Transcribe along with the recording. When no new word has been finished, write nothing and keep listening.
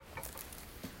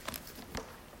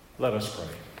Let us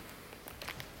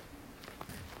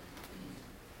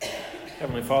pray.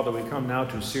 Heavenly Father, we come now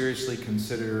to seriously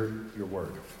consider your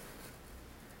word.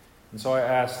 And so I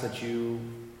ask that you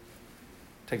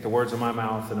take the words of my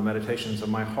mouth and the meditations of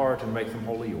my heart and make them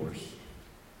wholly yours.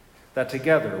 That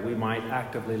together we might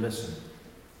actively listen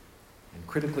and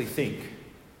critically think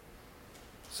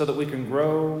so that we can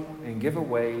grow and give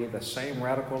away the same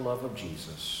radical love of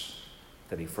Jesus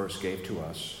that he first gave to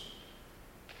us.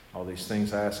 All these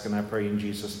things I ask and I pray in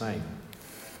Jesus' name.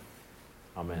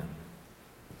 Amen.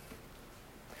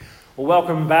 Well,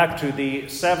 welcome back to the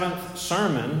 7th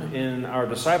sermon in our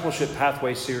Discipleship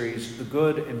Pathway series, The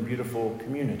Good and Beautiful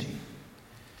Community.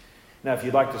 Now, if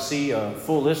you'd like to see a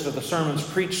full list of the sermons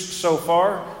preached so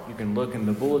far, you can look in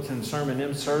the bulletin sermon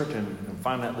insert and you can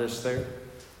find that list there.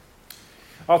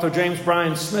 Author James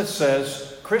Bryan Smith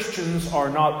says, Christians are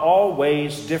not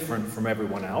always different from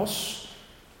everyone else,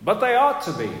 but they ought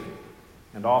to be,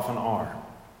 and often are.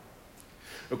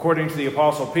 According to the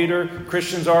Apostle Peter,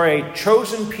 Christians are a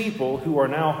chosen people who are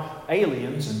now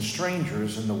aliens and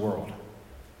strangers in the world.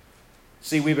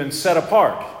 See, we've been set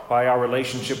apart by our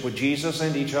relationship with Jesus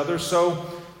and each other so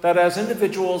that as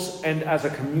individuals and as a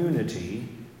community,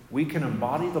 we can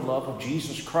embody the love of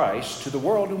Jesus Christ to the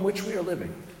world in which we are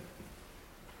living.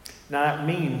 Now that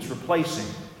means replacing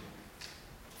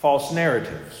false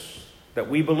narratives that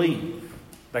we believe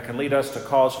that can lead us to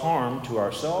cause harm to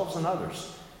ourselves and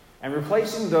others, and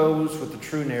replacing those with the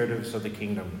true narratives of the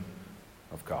kingdom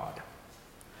of God.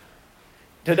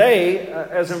 Today,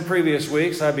 as in previous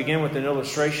weeks, I begin with an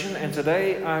illustration, and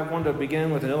today I want to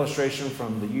begin with an illustration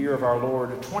from the year of our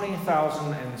Lord,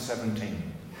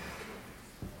 2017.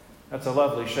 That's a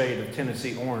lovely shade of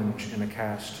Tennessee orange in a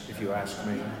cast, if you ask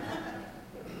me.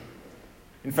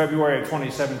 In February of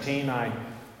 2017, I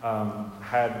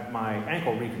had my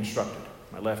ankle reconstructed.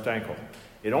 My left ankle.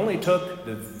 It only took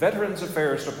the Veterans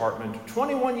Affairs Department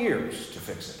 21 years to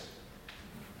fix it.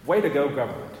 Way to go,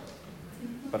 government.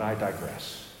 But I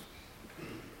digress.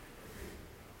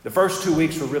 The first 2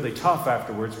 weeks were really tough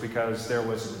afterwards because there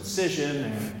was an incision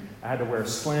and I had to wear a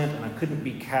splint and I couldn't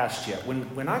be cast yet.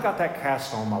 When I got that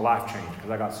cast on, my life changed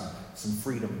because I got some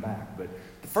freedom back. But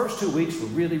the first 2 weeks were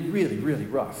really, really, really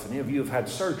rough. Any of you have had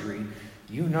surgery,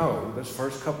 you know those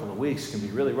first couple of weeks can be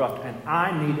really rough. And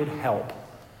I needed help.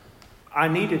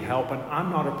 And I'm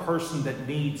not a person that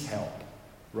needs help,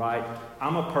 right?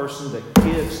 I'm a person that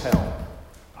gives help.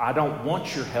 I don't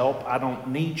want your help. I don't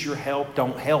need your help.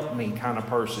 Don't help me kind of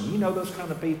person. You know those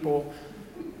kind of people?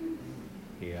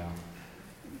 Yeah.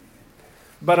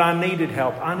 But I needed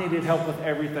help. I needed help with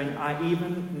everything. I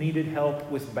even needed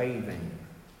help with bathing.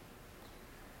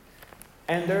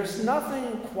 And there's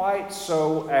nothing quite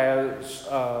so as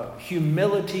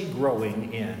humility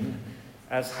growing in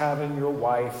as having your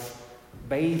wife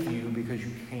bathe you because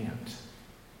you can't,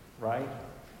 right?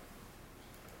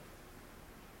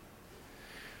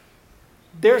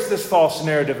 There's this false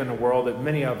narrative in the world that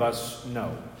many of us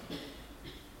know.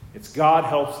 It's God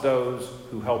helps those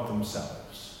who help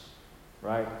themselves,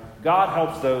 right? God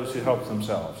helps those who help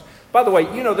themselves. By the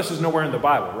way, you know this is nowhere in the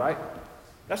Bible, right?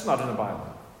 That's not in the Bible.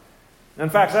 In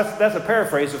fact, that's a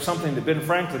paraphrase of something that Ben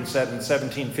Franklin said in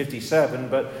 1757,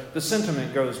 but the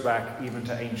sentiment goes back even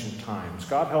to ancient times.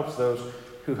 God helps those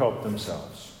who help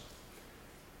themselves.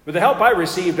 But the help I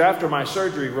received after my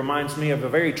surgery reminds me of a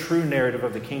very true narrative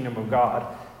of the kingdom of God,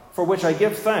 for which I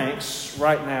give thanks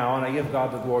right now, and I give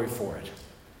God the glory for it.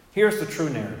 Here's the true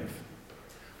narrative.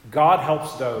 God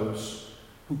helps those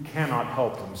who cannot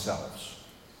help themselves.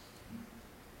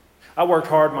 I worked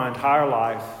hard my entire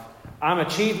life. I'm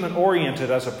achievement-oriented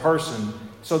as a person,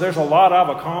 so there's a lot I've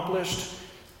accomplished,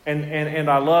 and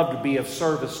I love to be of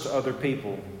service to other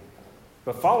people.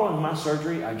 But following my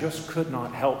surgery, I just could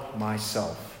not help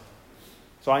myself.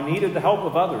 So I needed the help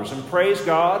of others. And praise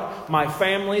God, my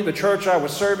family, the church I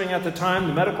was serving at the time,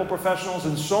 the medical professionals,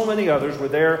 and so many others were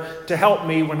there to help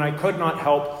me when I could not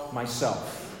help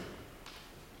myself.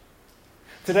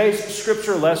 Today's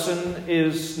scripture lesson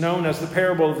is known as the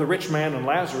parable of the rich man and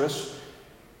Lazarus.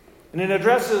 And it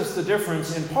addresses the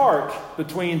difference in part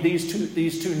between these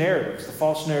two narratives, the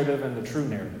false narrative and the true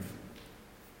narrative.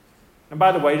 And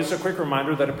by the way, just a quick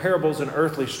reminder that a parable is an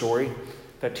earthly story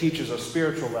that teaches a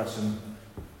spiritual lesson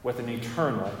with an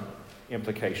eternal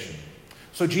implication.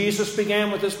 So Jesus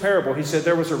began with this parable. He said,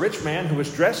 there was a rich man who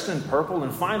was dressed in purple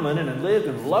and fine linen and lived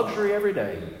in luxury every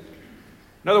day.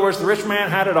 In other words, the rich man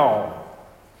had it all.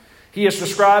 He is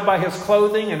described by his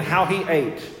clothing and how he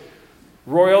ate.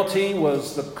 Royalty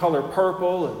was the color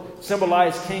purple. It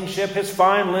symbolized kingship. His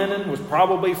fine linen was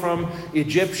probably from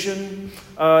Egyptian.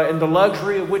 And the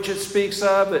luxury of which it speaks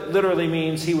of, it literally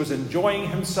means he was enjoying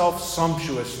himself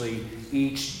sumptuously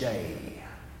each day.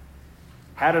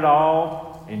 Had it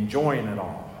all, enjoying it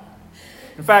all.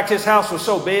 In fact, his house was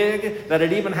so big that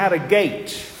it even had a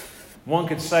gate. One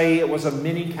could say it was a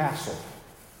mini castle.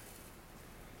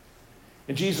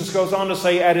 And Jesus goes on to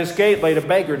say, at his gate laid a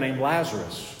beggar named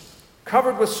Lazarus,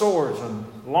 covered with sores and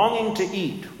longing to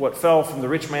eat what fell from the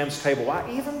rich man's table.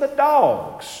 Why, even the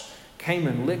dogs came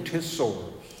and licked his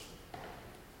sores.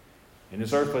 In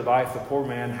his earthly life, the poor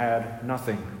man had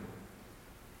nothing.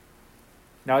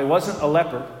 Now, he wasn't a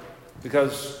leper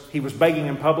because he was begging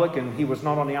in public and he was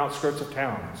not on the outskirts of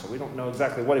town. So we don't know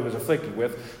exactly what he was afflicted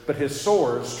with. But his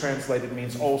sores, translated,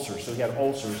 means ulcers. So he had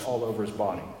ulcers all over his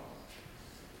body.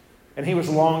 And he was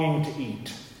longing to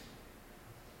eat.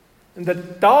 And the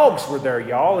dogs were there,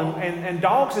 y'all. And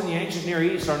dogs in the ancient Near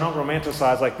East are not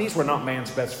romanticized. Like, these were not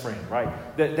man's best friend,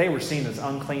 right? They were seen as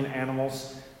unclean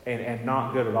animals and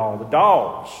not good at all. The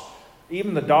dogs,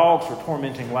 even the dogs were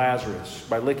tormenting Lazarus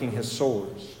by licking his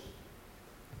sores.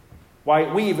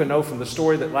 Why, we even know from the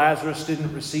story that Lazarus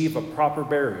didn't receive a proper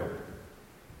burial,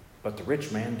 but the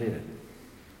rich man did.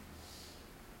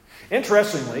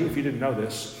 Interestingly, if you didn't know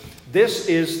this, this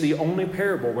is the only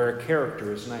parable where a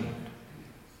character is named.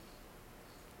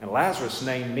 And Lazarus'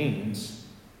 name means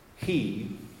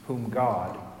he whom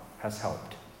God has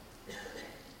helped.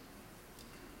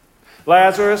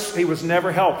 Lazarus, he was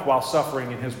never helped while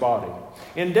suffering in his body.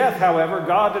 In death, however,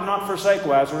 God did not forsake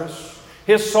Lazarus.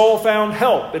 His soul found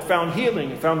help, it found healing,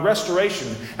 it found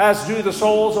restoration, as do the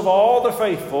souls of all the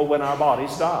faithful when our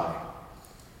bodies die.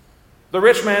 The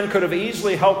rich man could have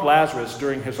easily helped Lazarus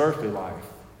during his earthly life.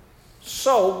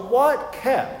 So what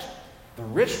kept the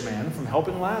rich man from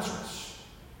helping Lazarus?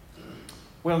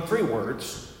 Well, in 3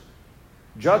 words: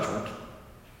 judgment,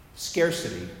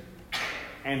 scarcity,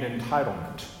 and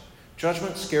entitlement.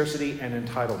 Judgment, scarcity, and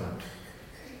entitlement.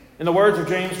 In the words of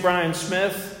James Bryan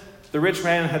Smith, the rich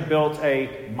man had built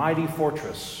a mighty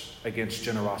fortress against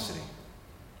generosity.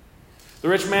 The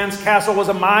rich man's castle was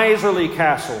a miserly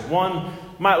castle. One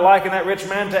might liken that rich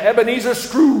man to Ebenezer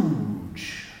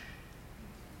Scrooge.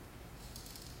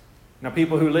 Now,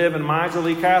 people who live in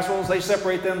miserly castles, they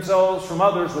separate themselves from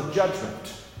others with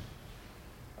judgment.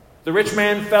 The rich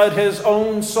man fed his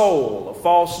own soul a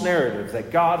false narrative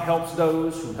that God helps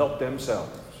those who help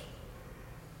themselves.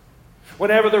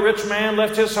 Whenever the rich man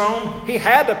left his home, he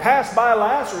had to pass by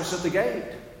Lazarus at the gate.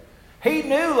 He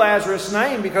knew Lazarus'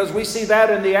 name because we see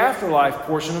that in the afterlife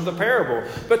portion of the parable.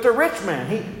 But the rich man,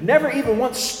 he never even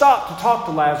once stopped to talk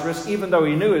to Lazarus, even though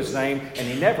he knew his name, and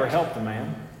he never helped the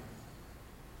man.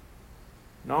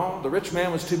 No, the rich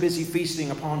man was too busy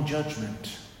feasting upon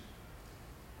judgment.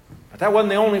 But that wasn't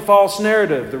the only false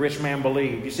narrative the rich man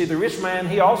believed. You see, the rich man,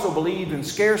 he also believed in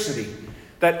scarcity.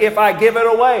 That if I give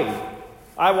it away,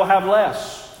 I will have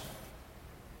less.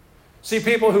 See,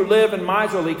 people who live in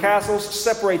miserly castles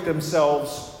separate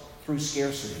themselves through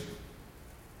scarcity.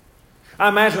 I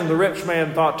imagine the rich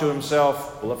man thought to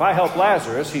himself, well, if I help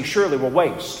Lazarus, he surely will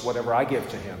waste whatever I give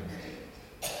to him.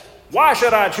 Why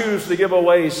should I choose to give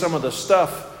away some of the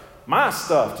stuff, my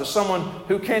stuff, to someone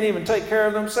who can't even take care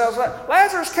of themselves?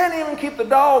 Lazarus can't even keep the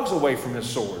dogs away from his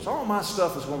sores. All my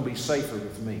stuff is going to be safer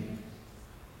with me.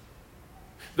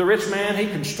 The rich man, he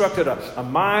constructed a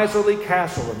miserly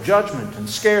castle of judgment and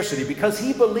scarcity because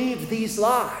he believed these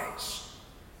lies.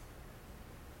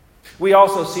 We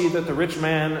also see that the rich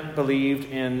man believed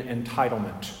in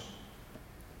entitlement.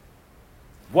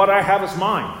 What I have is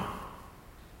mine,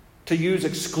 to use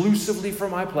exclusively for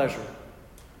my pleasure.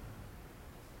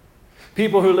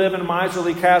 People who live in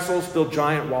miserly castles build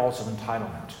giant walls of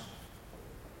entitlement.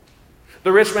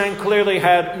 The rich man clearly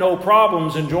had no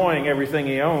problems enjoying everything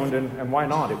he owned, and why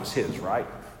not? It was his, right?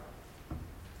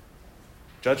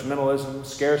 Judgmentalism,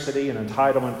 scarcity, and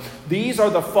entitlement. These are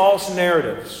the false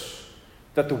narratives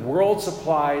that the world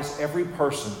supplies every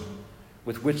person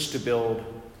with which to build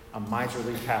a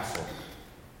miserly castle,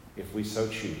 if we so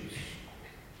choose.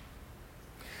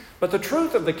 But the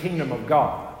truth of the kingdom of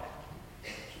God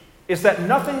is that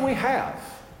nothing we have,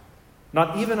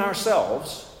 not even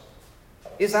ourselves,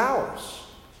 is ours.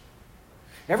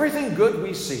 Everything good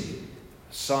we see,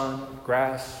 sun,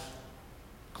 grass,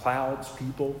 clouds,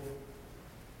 people,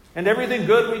 and everything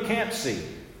good we can't see,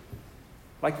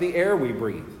 like the air we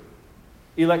breathe,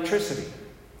 electricity,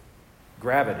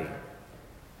 gravity.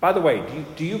 By the way,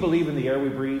 do you believe in the air we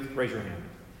breathe? Raise your hand.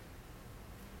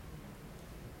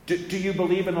 Do you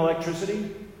believe in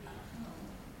electricity?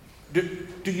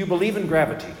 Do you believe in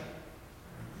gravity?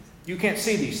 You can't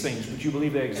see these things, but you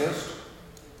believe they exist?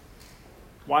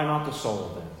 Why not the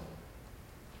soul then?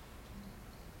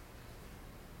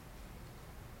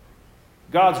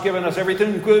 God's given us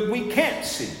everything good we can't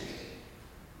see.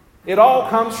 It all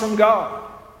comes from God.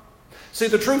 See,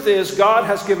 the truth is, God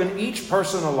has given each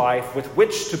person a life with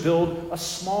which to build a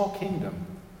small kingdom.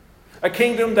 A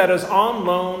kingdom that is on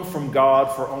loan from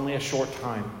God for only a short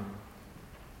time.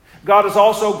 God has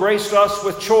also graced us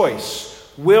with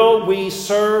choice. Will we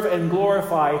serve and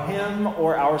glorify Him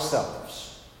or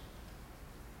ourselves?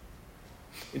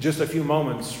 In just a few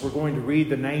moments, we're going to read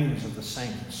the names of the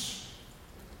saints.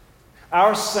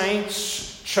 Our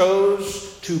saints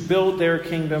chose to build their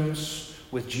kingdoms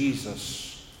with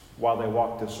Jesus while they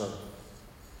walked this earth.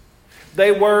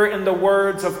 They were, in the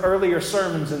words of earlier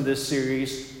sermons in this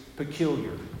series,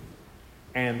 peculiar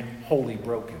and wholly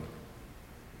broken.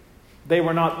 They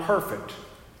were not perfect,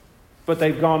 but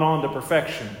they've gone on to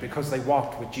perfection because they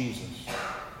walked with Jesus.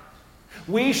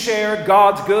 We shared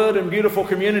God's good and beautiful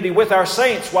community with our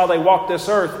saints while they walked this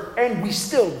earth, and we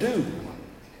still do,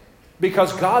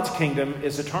 because God's kingdom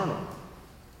is eternal.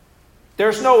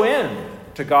 There's no end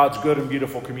to God's good and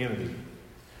beautiful community.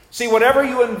 See, whatever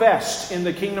you invest in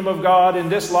the kingdom of God in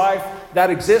this life, that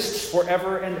exists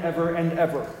forever and ever and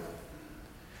ever.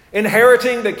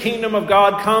 Inheriting the kingdom of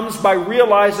God comes by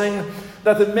realizing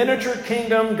that the miniature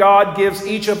kingdom God gives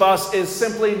each of us is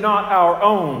simply not our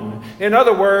own. In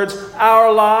other words,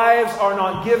 our lives are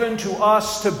not given to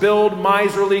us to build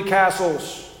miserly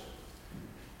castles.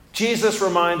 Jesus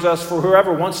reminds us, for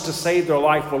whoever wants to save their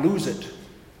life will lose it.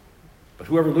 But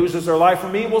whoever loses their life for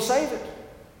me will save it.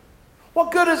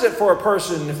 What good is it for a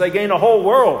person if they gain a whole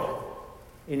world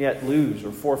and yet lose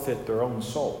or forfeit their own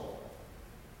soul?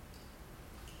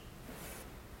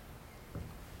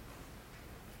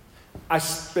 I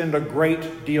spend a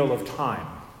great deal of time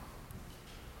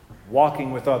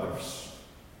walking with others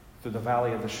through the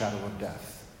valley of the shadow of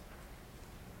death.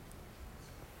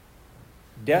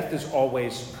 Death is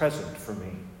always present for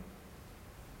me.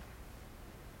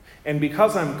 And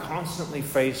because I'm constantly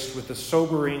faced with the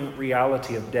sobering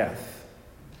reality of death,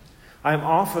 I am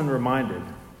often reminded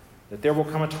that there will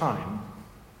come a time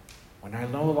when I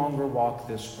no longer walk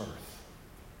this earth.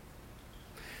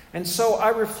 And so I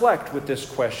reflect with this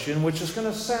question, which is going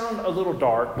to sound a little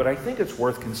dark, but I think it's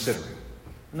worth considering.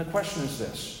 And the question is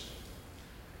this: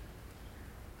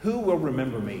 who will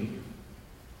remember me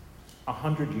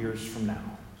 100 years from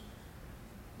now?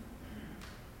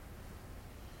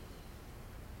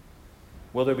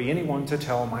 Will there be anyone to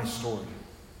tell my story?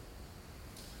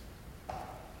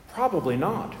 Probably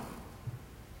not.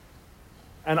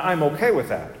 And I'm okay with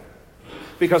that,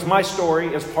 because my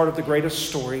story is part of the greatest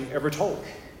story ever told.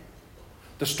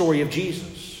 The story of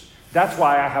Jesus. That's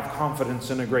why I have confidence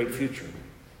in a great future.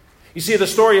 You see, the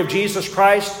story of Jesus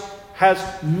Christ has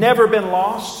never been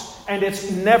lost, and it's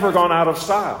never gone out of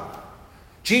style.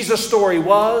 Jesus' story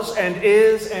was and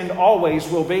is and always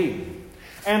will be.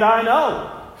 And I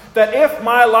know that if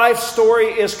my life story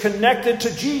is connected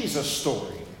to Jesus'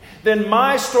 story, then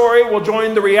my story will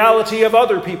join the reality of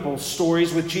other people's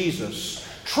stories with Jesus.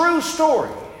 True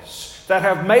stories that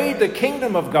have made the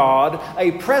kingdom of God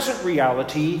a present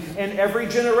reality in every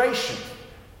generation.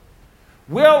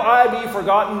 Will I be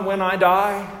forgotten when I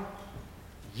die?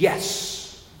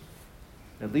 Yes.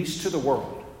 At least to the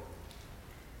world.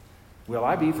 Will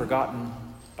I be forgotten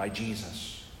by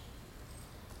Jesus?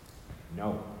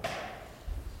 No.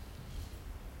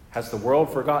 Has the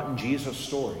world forgotten Jesus'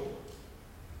 story?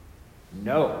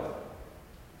 No.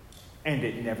 And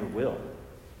it never will.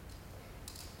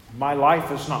 My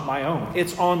life is not my own.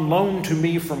 It's on loan to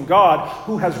me from God,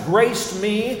 who has graced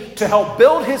me to help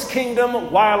build His kingdom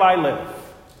while I live.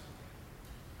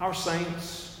 Our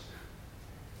saints,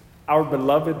 our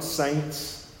beloved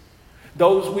saints,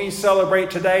 those we celebrate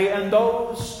today and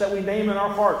those that we name in our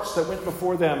hearts that went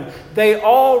before them, they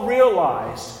all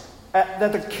realized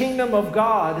that the kingdom of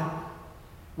God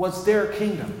was their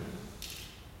kingdom.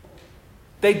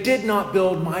 They did not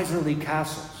build miserly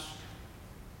castles.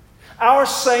 Our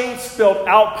saints built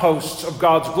outposts of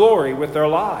God's glory with their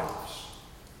lives.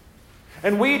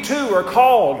 And we too are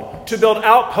called to build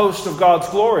outposts of God's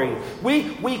glory.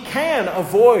 We can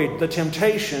avoid the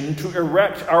temptation to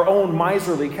erect our own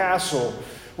miserly castle.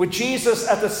 With Jesus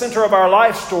at the center of our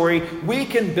life story, we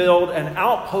can build an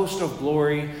outpost of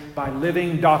glory by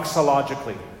living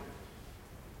doxologically.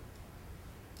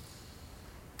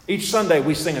 Each Sunday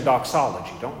we sing a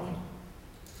doxology, don't we?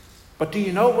 But do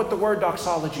you know what the word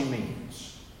doxology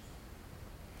means?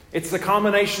 It's the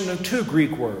combination of two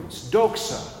Greek words,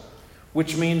 doxa,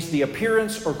 which means the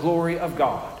appearance or glory of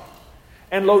God,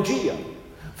 and logia,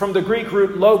 from the Greek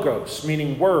root logos,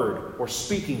 meaning word or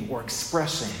speaking or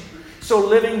expressing. So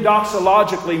living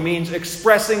doxologically means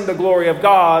expressing the glory of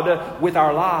God with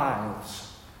our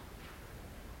lives.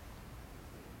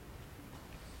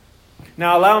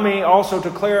 Now allow me also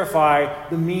to clarify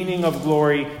the meaning of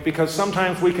glory, because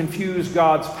sometimes we confuse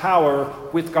God's power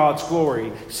with God's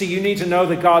glory. See, you need to know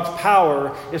that God's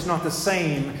power is not the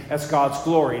same as God's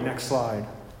glory. Next slide.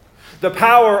 The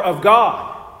power of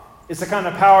God is the kind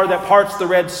of power that parts the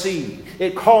Red Sea.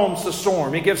 It calms the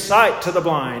storm. It gives sight to the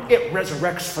blind. It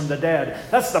resurrects from the dead.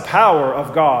 That's the power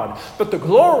of God. But the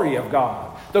glory of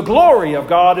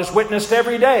God is witnessed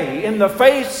every day in the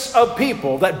face of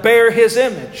people that bear His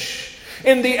image.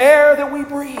 In the air that we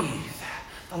breathe,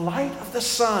 the light of the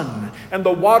sun, and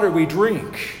the water we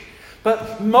drink.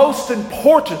 But most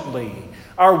importantly,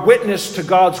 our witness to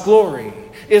God's glory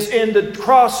is in the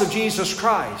cross of Jesus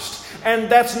Christ.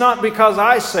 And that's not because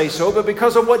I say so, but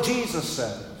because of what Jesus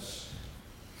says.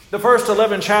 The first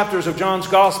 11 chapters of John's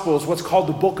Gospel is what's called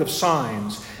the Book of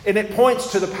Signs. And it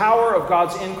points to the power of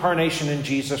God's incarnation in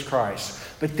Jesus Christ.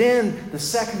 But then the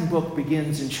second book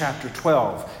begins in chapter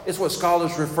 12. It's what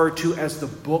scholars refer to as the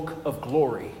Book of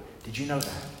Glory. Did you know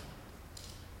that?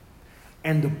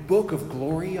 And the Book of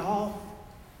Glory, y'all,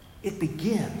 it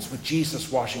begins with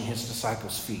Jesus washing His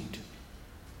disciples' feet.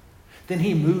 Then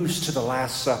He moves to the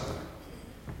Last Supper.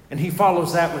 And He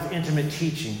follows that with intimate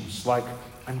teachings like,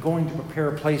 I'm going to prepare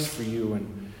a place for you,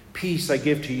 and peace I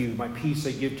give to you. My peace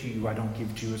I give to you. I don't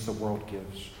give to you as the world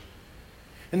gives.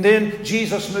 And then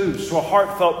Jesus moves to a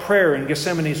heartfelt prayer in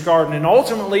Gethsemane's garden, and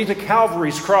ultimately to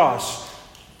Calvary's cross.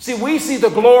 See, we see the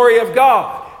glory of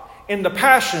God in the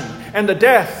passion and the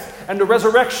death and the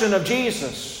resurrection of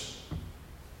Jesus.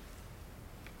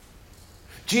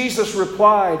 Jesus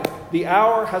replied, "The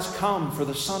hour has come for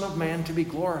the Son of Man to be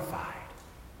glorified."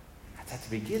 That's at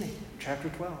the beginning, chapter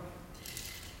 12.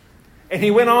 And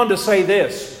He went on to say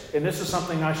this, and this is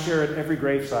something I share at every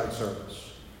graveside service.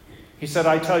 He said,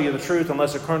 "I tell you the truth,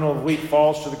 unless a kernel of wheat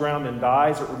falls to the ground and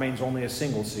dies, it remains only a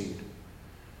single seed.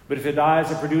 But if it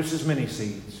dies, it produces many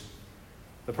seeds.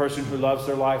 The person who loves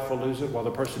their life will lose it, while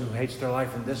the person who hates their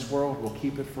life in this world will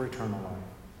keep it for eternal life."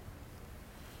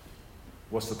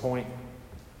 What's the point?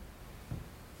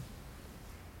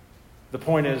 The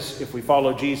point is, if we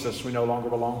follow Jesus, we no longer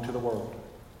belong to the world.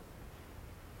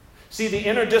 See, the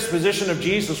inner disposition of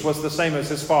Jesus was the same as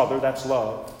His Father. That's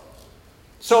love.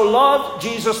 So loved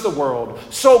Jesus the world.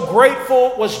 So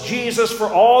grateful was Jesus for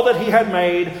all that He had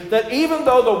made, that even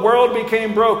though the world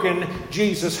became broken,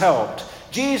 Jesus helped.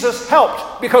 Jesus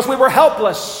helped because we were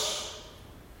helpless.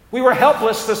 We were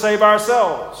helpless to save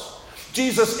ourselves.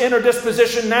 Jesus' inner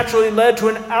disposition naturally led to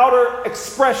an outer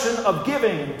expression of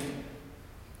giving.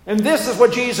 And this is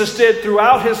what Jesus did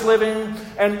throughout His living,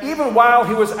 and even while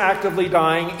He was actively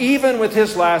dying, even with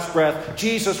His last breath,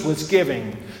 Jesus was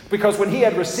giving. Because when He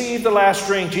had received the last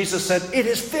drink, Jesus said, "It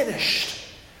is finished."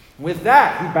 With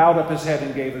that, He bowed up His head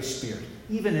and gave His spirit.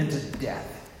 Even into death,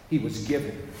 He was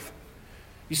giving.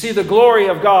 You see, the glory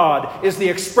of God is the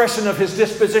expression of His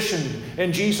disposition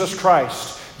in Jesus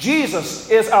Christ. Jesus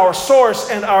is our source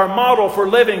and our model for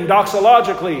living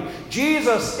doxologically.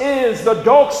 Jesus is the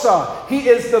doxa. He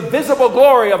is the visible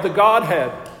glory of the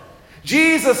Godhead.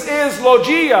 Jesus is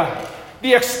logia,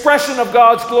 the expression of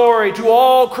God's glory to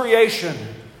all creation.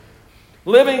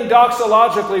 Living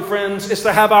doxologically, friends, is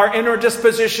to have our inner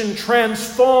disposition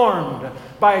transformed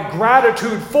by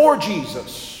gratitude for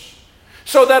Jesus,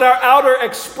 so that our outer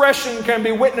expression can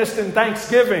be witnessed in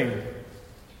thanksgiving.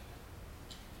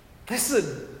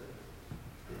 Listen,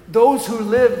 those who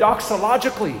live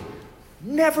doxologically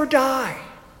never die.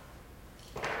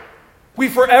 We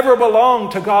forever belong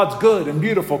to God's good and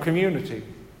beautiful community.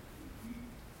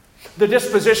 The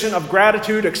disposition of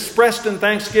gratitude expressed in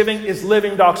thanksgiving is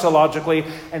living doxologically,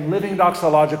 and living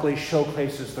doxologically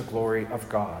showcases the glory of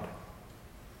God.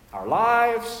 Our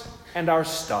lives and our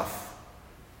stuff,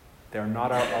 they're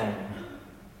not our own.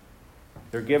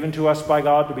 They're given to us by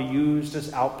God to be used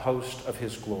as outposts of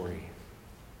His glory.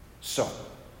 So,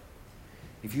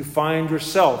 if you find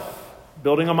yourself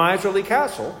building a miserly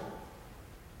castle,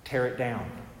 tear it down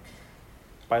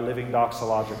by living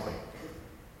doxologically.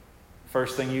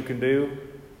 First thing you can do,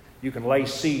 you can lay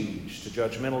siege to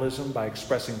judgmentalism by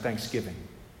expressing thanksgiving.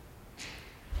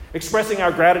 Expressing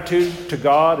our gratitude to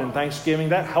God and thanksgiving,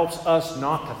 that helps us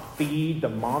not to feed the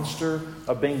monster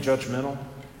of being judgmental.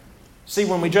 See,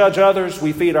 when we judge others,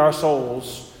 we feed our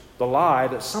souls the lie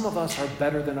that some of us are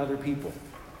better than other people.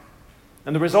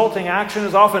 And the resulting action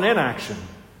is often inaction,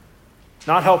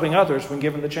 not helping others when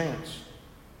given the chance.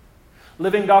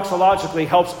 Living doxologically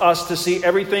helps us to see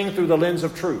everything through the lens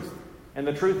of truth. And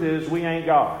the truth is, we ain't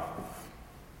God.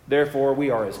 Therefore, we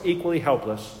are as equally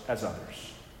helpless as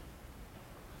others.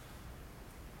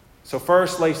 So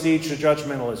first, lay siege to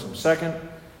judgmentalism. Second,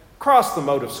 cross the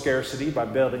moat of scarcity by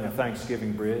building a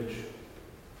thanksgiving bridge.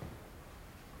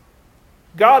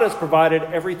 God has provided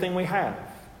everything we have.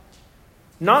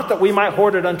 Not that we might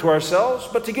hoard it unto ourselves,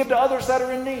 but to give to others that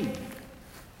are in need.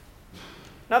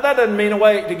 Now that doesn't mean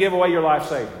to give away your life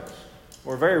savings.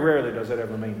 Or very rarely does it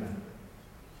ever mean that.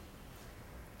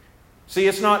 See,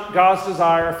 it's not God's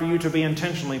desire for you to be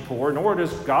intentionally poor, nor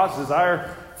is God's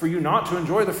desire for you not to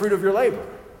enjoy the fruit of your labor.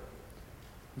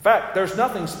 In fact, there's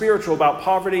nothing spiritual about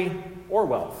poverty or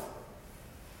wealth.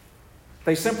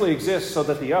 They simply exist so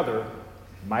that the other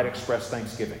might express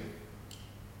thanksgiving.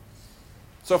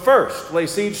 So first, lay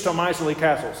siege to a miserly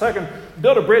castle. Second,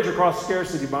 build a bridge across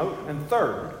scarcity moat. And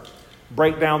third,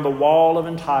 break down the wall of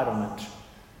entitlement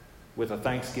with a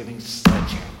thanksgiving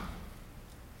sledgehammer.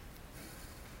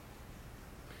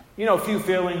 You know, few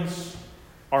feelings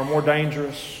are more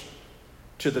dangerous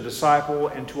to the disciple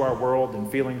and to our world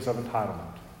than feelings of entitlement.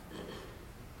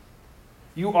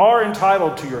 You are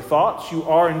entitled to your thoughts. You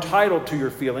are entitled to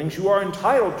your feelings. You are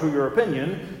entitled to your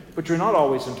opinion, but you're not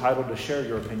always entitled to share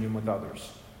your opinion with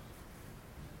others.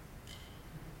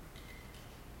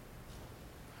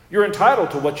 You're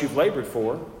entitled to what you've labored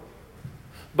for,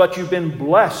 but you've been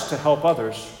blessed to help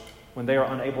others when they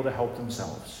are unable to help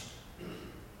themselves.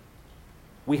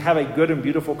 We have a good and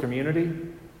beautiful community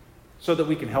so that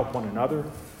we can help one another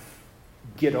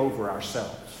get over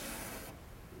ourselves.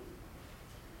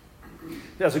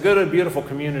 As a good and beautiful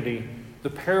community, the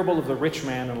parable of the rich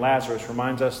man and Lazarus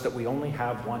reminds us that we only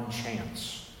have one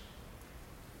chance.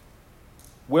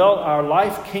 Will our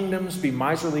life kingdoms be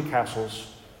miserly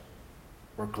castles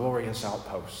or glorious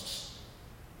outposts?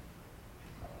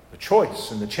 The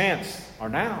choice and the chance are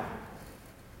now,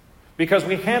 because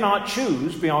we cannot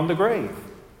choose beyond the grave.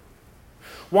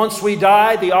 Once we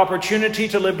die, the opportunity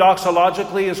to live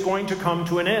doxologically is going to come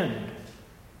to an end.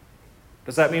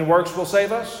 Does that mean works will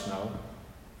save us? No.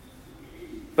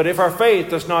 But if our faith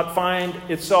does not find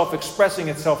itself expressing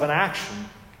itself in action,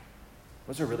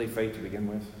 was there really faith to begin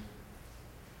with?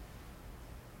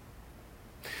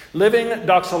 Living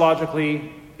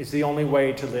doxologically is the only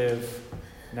way to live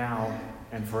now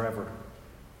and forever.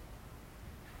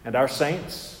 And our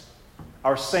saints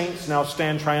now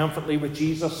stand triumphantly with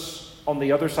Jesus on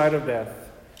the other side of death.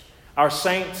 Our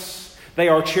saints, they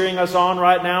are cheering us on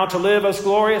right now to live as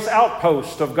glorious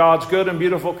outposts of God's good and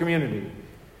beautiful community.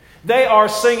 They are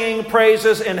singing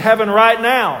praises in heaven right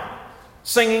now,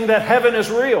 singing that heaven is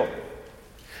real.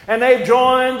 And they've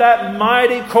joined that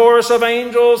mighty chorus of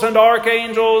angels and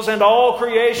archangels and all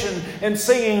creation in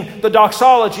singing the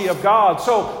doxology of God.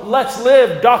 So let's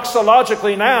live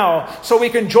doxologically now so we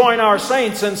can join our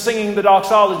saints in singing the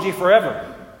doxology forever.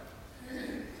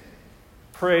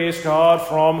 Praise God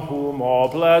from whom all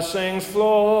blessings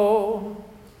flow.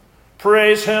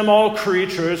 Praise Him, all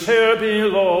creatures here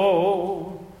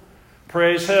below.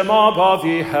 Praise Him above,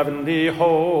 ye heavenly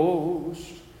host.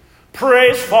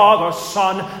 Praise Father,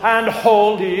 Son, and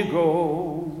Holy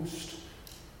Ghost.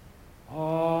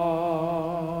 Amen.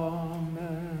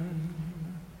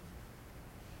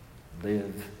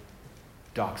 Live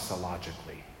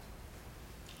doxologically.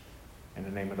 In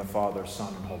the name of the Father,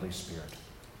 Son, and Holy Spirit.